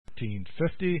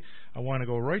1450. I want to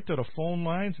go right to the phone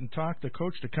lines and talk to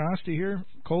Coach Dakosty here.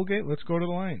 Colgate, let's go to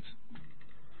the lines.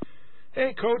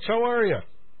 Hey, Coach, how are you?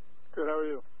 Good, how are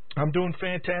you? I'm doing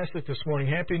fantastic this morning.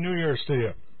 Happy New Year's to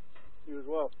you. You as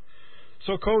well.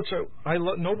 So, Coach,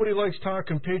 nobody likes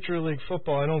talking Patriot League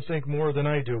football, I don't think, more than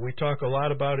I do. We talk a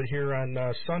lot about it here on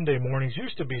Sunday mornings.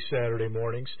 Used to be Saturday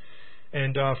mornings.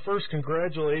 And first,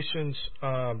 congratulations.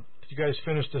 You guys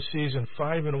finished the season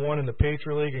 5-1 in the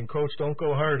Patriot League. And, Coach, don't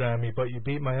go hard on me, but you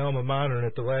beat my alma mater, and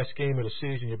at the last game of the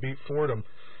season, you beat Fordham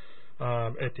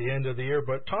at the end of the year.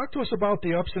 But talk to us about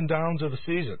the ups and downs of the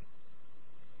season.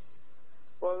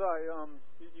 Well,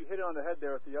 you hit it on the head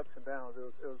there with the ups and downs.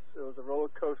 It was a roller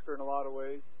coaster in a lot of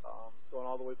ways, going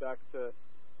all the way back to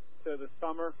the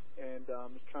summer, and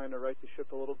just trying to right the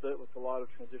ship a little bit with a lot of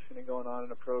transitioning going on in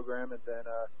the program. And then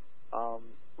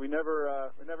we never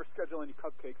schedule any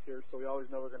cupcakes here, so we always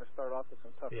know we're going to start off with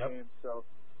some tough games. So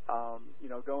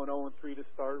going 0-3 to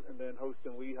start, and then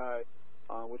hosting Lehigh,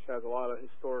 which has a lot of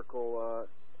historical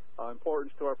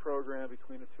importance to our program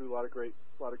between the two. A lot of great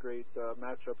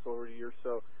matchups over the years.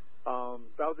 So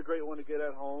that was a great one to get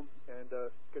at home and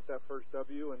get that first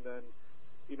W. And then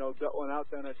got one out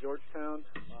then at Georgetown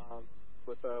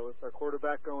with our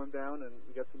quarterback going down, and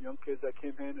we got some young kids that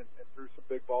came in and threw some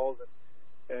big balls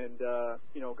and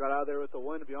got out of there with a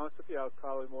win. To be honest with you, I was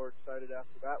probably more excited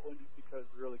after that one just because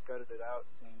we really gutted it out,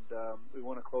 and we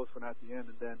won a close one at the end.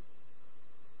 And then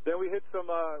we hit some.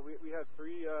 We had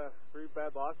three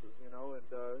bad losses, and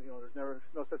there's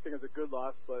no such thing as a good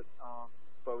loss, but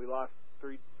we lost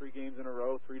three games in a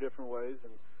row, three different ways,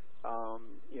 and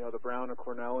the Brown and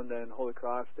Cornell, and then Holy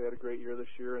Cross. They had a great year this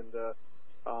year, and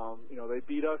they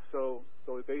beat us. So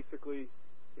we basically,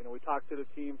 we talked to the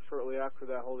team shortly after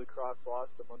that Holy Cross loss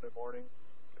the Monday morning.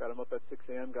 Got them up at 6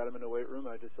 a.m. Got them in the weight room.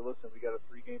 I just said, listen, we got a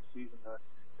 3-game season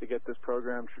to get this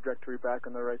program trajectory back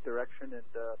in the right direction, and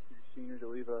for your seniors to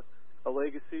leave a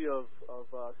legacy of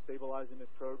stabilizing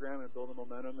this program and building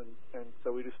momentum. And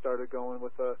so we just started going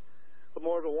with a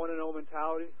more of a 1-0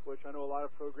 mentality, which I know a lot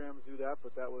of programs do that,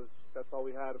 but that's all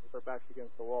we had with our backs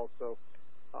against the wall. So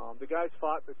the guys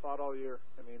fought. They fought all year.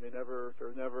 I mean, there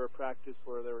was never a practice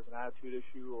where there was an attitude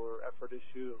issue or effort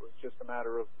issue. It was just a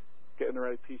matter of getting the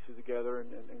right pieces together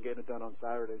and getting it done on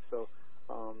Saturday. So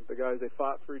the guys, they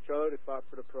fought for each other, they fought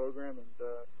for the program,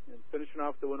 and finishing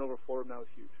off the win over Fordham, that was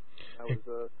huge.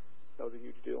 That was a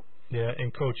huge deal. Yeah,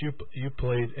 and Coach, you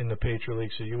played in the Patriot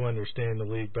League, so you understand the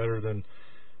league better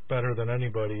than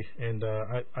anybody, and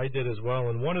I did as well.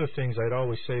 And one of the things I'd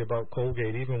always say about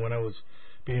Colgate, even when I was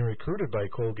being recruited by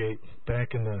Colgate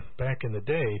back in the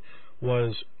day,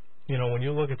 was when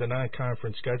you look at the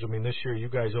non-conference schedule. I mean, this year you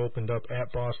guys opened up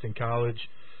at Boston College,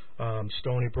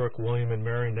 Stony Brook, William and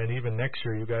Mary, and then even next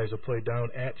year you guys have played down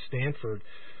at Stanford.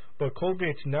 But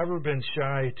Colgate's never been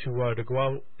shy to go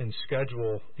out and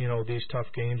schedule these tough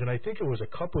games. And I think it was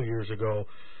a couple years ago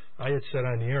I had said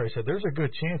on the air, I said there's a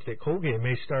good chance that Colgate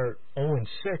may start 0-6,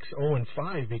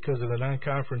 0-5 because of the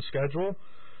non-conference schedule.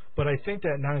 But I think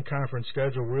that non-conference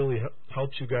schedule really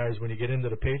helps you guys when you get into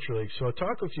the Patriot League. So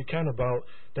talk, if you can, about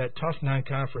that tough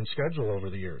non-conference schedule over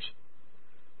the years.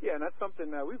 Yeah, and that's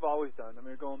something that we've always done. I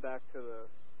mean, going back to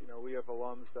we have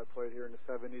alums that played here in the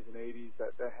 70s and 80s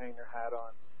that hang their hat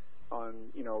on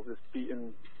just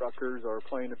beating Rutgers or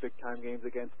playing the big-time games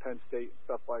against Penn State and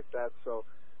stuff like that. So,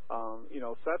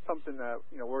 so that's something that,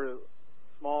 we're a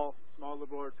small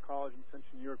liberal arts college in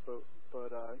Central New York,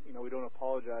 but we don't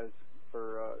apologize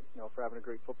for having a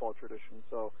great football tradition.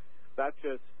 So that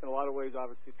just, in a lot of ways,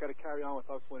 obviously, it's got to carry on with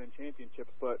us winning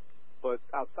championships, but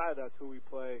outside of that's who we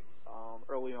play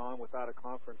early on without a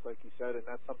conference, like you said, and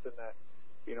that's something that,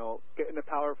 getting the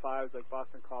Power Fives like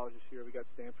Boston College this year, we got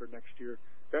Stanford next year.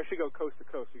 We actually go coast to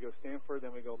coast. We go Stanford,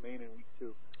 then we go Maine in week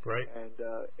 2. Right. And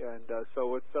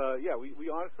so it's we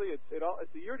honestly it's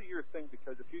a year-to-year thing,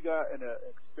 because if you got an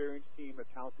experienced team, a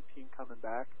talented team coming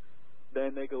back,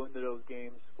 then they go into those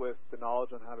games with the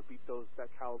knowledge on how to beat that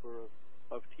caliber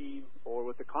of team, or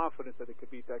with the confidence that they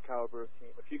could beat that caliber of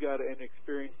team. If you got an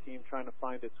experienced team trying to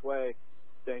find its way,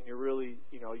 then you're really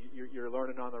you're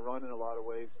learning on the run in a lot of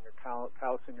ways, and you're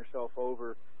callousing yourself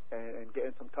over and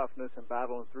getting some toughness and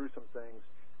battling through some things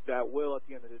that will, at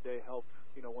the end of the day, help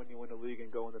when you win the league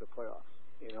and go into the playoffs.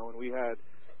 And we had,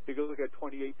 if you go look at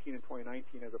 2018 and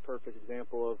 2019 as a perfect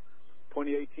example of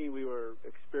 2018, we were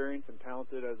experienced and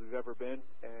talented as we've ever been,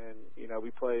 and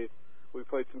we played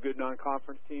some good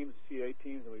non-conference teams, CA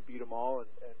teams, and we beat them all, and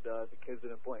the kids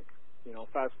didn't blink.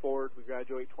 Fast forward, we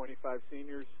graduate 25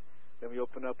 seniors, then we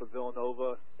open up a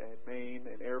Villanova and Maine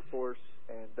and Air Force,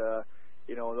 and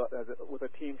with a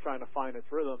team trying to find its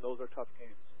rhythm, those are tough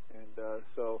games. And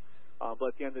so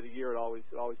But at the end of the year, it always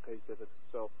pays dividends.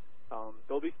 So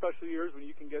there'll be special years when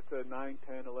you can get to 9,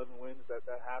 10, 11 wins. That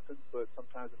happens. But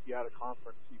sometimes if you're out of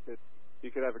conference, you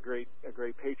could have a great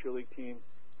Patriot League team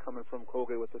coming from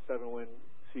Colgate with a 7-win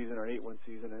season or an 8-win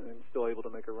season and still able to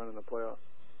make a run in the playoffs.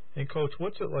 And Coach,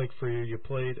 what's it like for you? You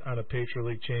played on a Patriot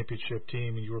League championship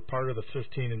team, and you were part of the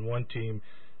 15-1 team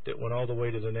that went all the way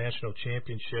to the national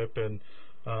championship. And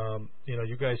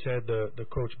you guys had the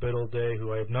Coach Biddle day,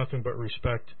 who I have nothing but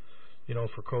respect,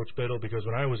 for Coach Biddle, because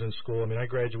when I was in school, I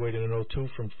graduated in 2002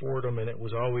 from Fordham, and it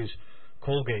was always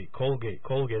Colgate.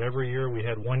 Every year we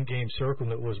had one game circle,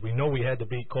 and it was, we know we had to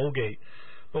beat Colgate.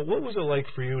 But what was it like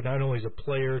for you, not only as a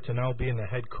player, to now being the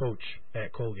head coach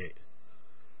at Colgate?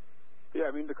 Yeah,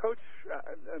 the coach,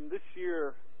 and this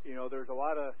year, there's a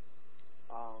lot of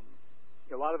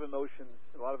emotions,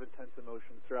 a lot of intense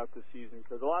emotions throughout the season.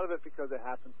 Because a lot of it because it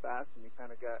happened fast, and you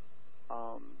kind of got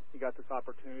this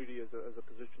opportunity as a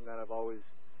position that I've always,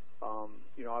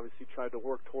 obviously tried to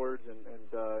work towards, and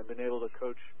been able to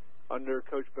coach under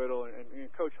Coach Biddle and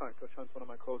Coach Hunt. Coach Hunt's one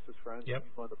of my closest friends. Yep.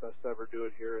 He's one of the best to ever do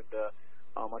it here, and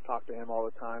I talk to him all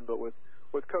the time. But with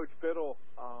Coach Biddle,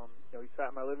 he sat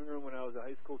in my living room when I was a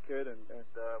high school kid, and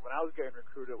when I was getting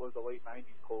recruited, it was the late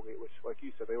 '90s Colgate, which, like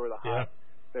you said, they were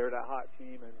they were that hot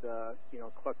team, and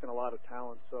collecting a lot of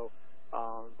talent. So,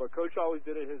 but Coach always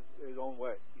did it his own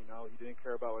way. He didn't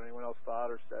care about what anyone else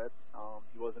thought or said.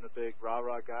 He wasn't a big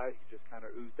rah-rah guy. He just kind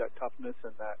of oozed that toughness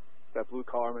and that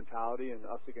blue-collar mentality and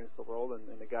us against the world, and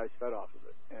the guys fed off of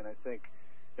it. And I think,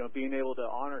 being able to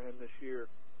honor him this year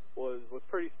was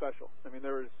pretty special.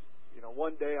 There was,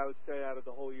 one day I would say out of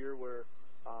the whole year where,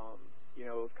 it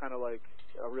was kind of like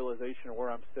a realization of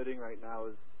where I'm sitting right now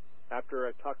is after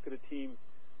I talked to the team.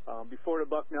 Before the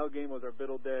Bucknell game was our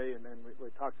Biddle day, and then we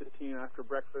talked to the team after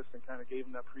breakfast and kind of gave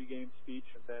them that pregame speech,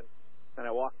 and then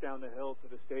I walked down the hill to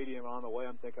the stadium. On the way,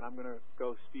 I'm thinking I'm going to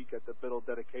go speak at the Biddle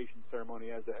dedication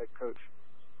ceremony as the head coach,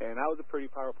 and that was a pretty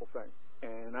powerful thing,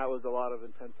 and that was a lot of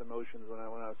intense emotions when I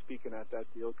was speaking at that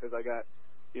deal, because I got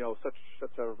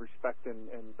such a respect and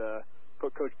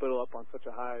put Coach Biddle up on such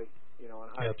a high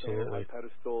standard, high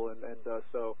pedestal, and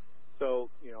so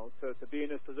to be in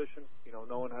this position,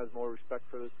 no one has more respect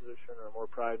for this position or more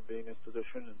pride in being in this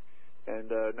position.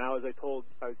 And now, as I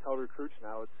tell recruits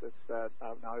now, it's that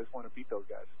now I just want to beat those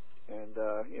guys. And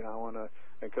I want to.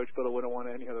 And Coach Biddle wouldn't want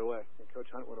it any other way, and Coach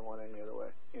Hunt wouldn't want it any other way.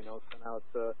 So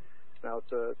now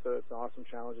it's an awesome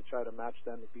challenge to try to match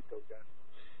them and beat those guys.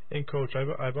 And Coach, I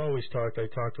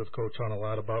talked with Coach Hunt a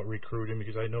lot about recruiting,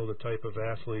 because I know the type of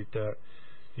athlete that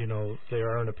they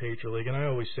are in the Patriot League. And I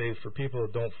always say, for people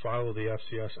that don't follow the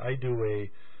FCS, I do a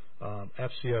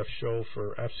FCS show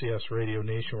for FCS Radio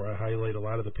Nation where I highlight a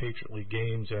lot of the Patriot League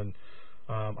games. And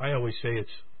I always say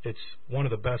it's one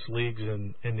of the best leagues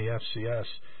in the FCS.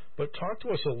 But talk to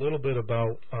us a little bit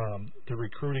about the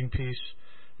recruiting piece,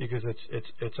 because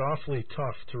it's awfully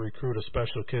tough to recruit a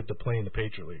special kid to play in the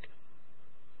Patriot League.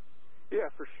 Yeah,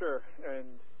 for sure. And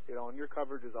your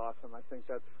coverage is awesome. I think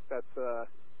that's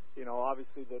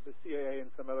obviously the CAA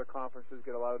and some other conferences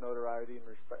get a lot of notoriety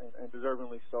and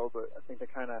deservingly so, but I think the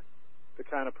kind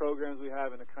of programs we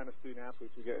have and the kind of student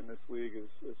athletes we get in this league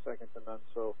is second to none.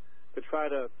 So to try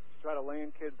to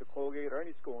land kids to Colgate or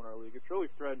any school in our league, it's really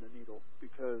threading the needle,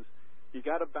 because you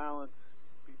got to balance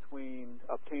between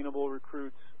obtainable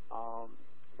recruits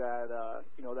that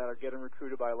are getting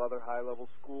recruited by other high-level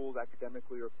schools,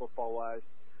 academically or football-wise.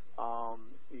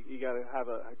 You got to have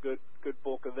a good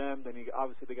bulk of them. Then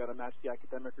obviously they got to match the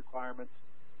academic requirements.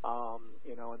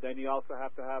 And then you also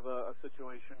have to have a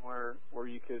situation where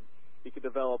you could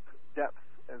develop depth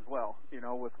as well.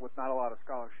 With not a lot of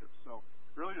scholarships. So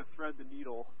really to thread the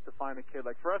needle to find a kid,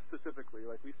 like for us specifically,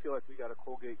 like we feel like we got a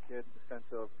Colgate kid in the sense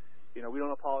of, we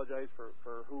don't apologize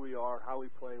for who we are, how we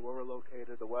play, where we're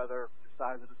located, the weather, the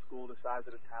size of the school, the size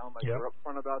of the town. Like, We're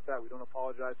upfront about that. We don't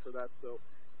apologize for that. So,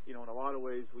 in a lot of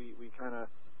ways, we kind of,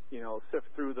 sift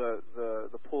through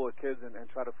the pool of kids and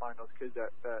try to find those kids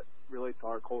that relate to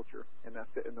our culture and that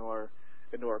fit into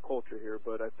our culture here.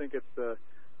 But I think it's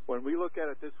when we look at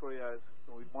it this way, as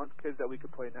we want kids that we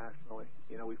could play nationally.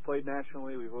 We've played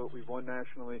nationally, we've won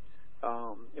nationally,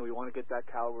 and we want to get that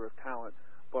caliber of talent.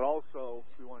 But also,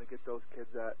 we want to get those kids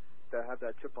that have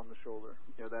that chip on the shoulder,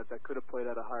 that could have played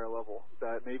at a higher level,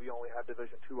 that maybe only had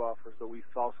Division II offers, but we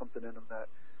saw something in them that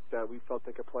we felt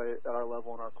they could play at our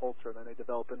level and our culture, and then they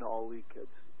develop into all-league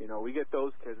kids. We get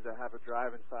those kids that have a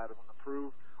drive inside of them to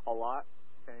prove a lot,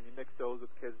 and you mix those with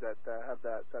kids that have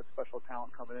that special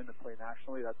talent coming in to play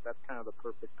nationally. That's kind of the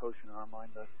perfect potion in our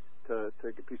mind to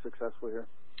be successful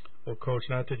here. Well, Coach,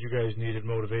 not that you guys needed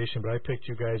motivation, but I picked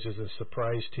you guys as a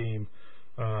surprise team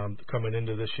coming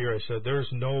into this year. I said, there's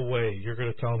no way you're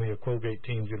going to tell me a Colgate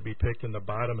team's going to be picked in the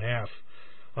bottom half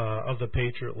of the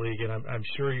Patriot League, and I'm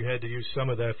sure you had to use some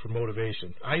of that for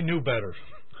motivation. I knew better.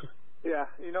 Yeah,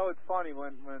 it's funny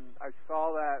when I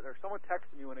saw that, or someone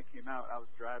texted me when it came out. I was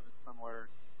driving somewhere,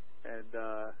 and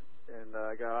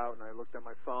I got out and I looked at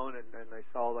my phone and I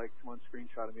saw like someone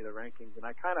screenshotted me the rankings, and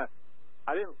I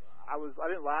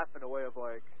didn't laugh in a way of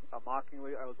like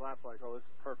mockingly. I was laughing like, oh, this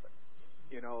is perfect.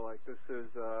 Like this is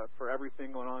for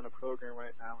everything going on in the program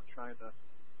right now and trying to,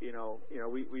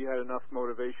 we had enough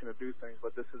motivation to do things,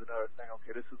 but this is another thing.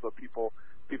 Okay, this is what people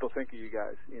think of you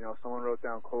guys. Someone wrote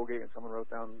down Colgate and someone wrote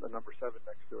down the number 7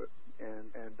 next to it,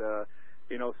 and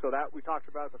so that we talked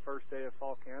about the first day of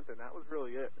fall camp, and that was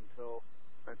really it until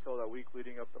that week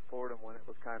leading up to Fordham, when it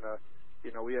was kind of,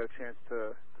 we had a chance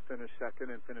to finish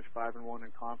second and finish 5-1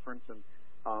 in conference, and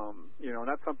and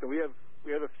that's something we have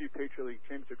a few Patriot League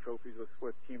championship trophies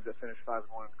with teams that finish 5-1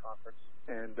 in conference,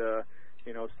 and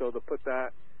so to put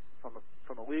that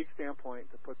from a league standpoint,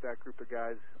 to put that group of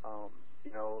guys,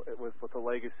 it was with the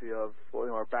legacy of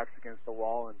our backs against the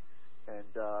wall, and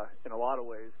in a lot of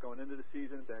ways going into the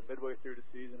season, then midway through the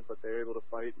season, but they were able to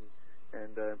fight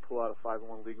and pull out a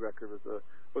 5-1 league record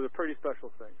was a pretty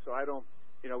special thing. So I don't,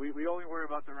 we only worry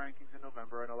about the rankings in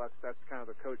November. I know that's kind of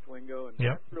the coach lingo, and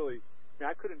that's really.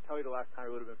 I couldn't tell you the last time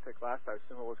we would have been picked last. I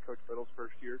assume it was Coach Biddle's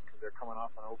first year because they're coming off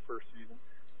an old first season.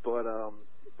 But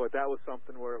that was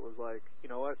something where it was like,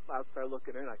 what? Outside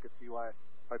looking in, I could see why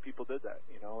people did that,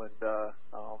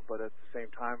 but at the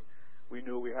same time, we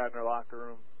knew what we had in our locker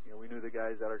room. We knew the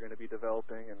guys that are going to be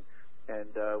developing, and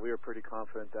we were pretty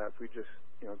confident that if we just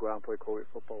go out and play Colgate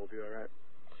football, we'll be all right.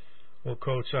 Well,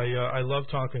 Coach, I love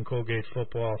talking Colgate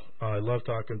football. I love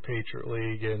talking Patriot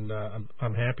League, and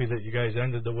I'm happy that you guys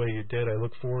ended the way you did. I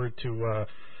look forward to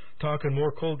talking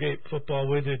more Colgate football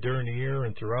with you during the year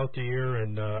and throughout the year,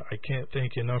 and I can't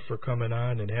thank you enough for coming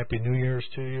on, and Happy New Year's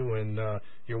to you, and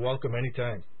you're welcome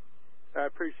anytime. I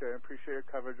appreciate it. I appreciate your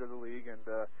coverage of the league, and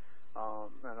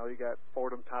I know you got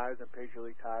Fordham ties and Patriot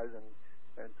League ties,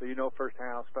 and so firsthand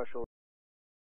how special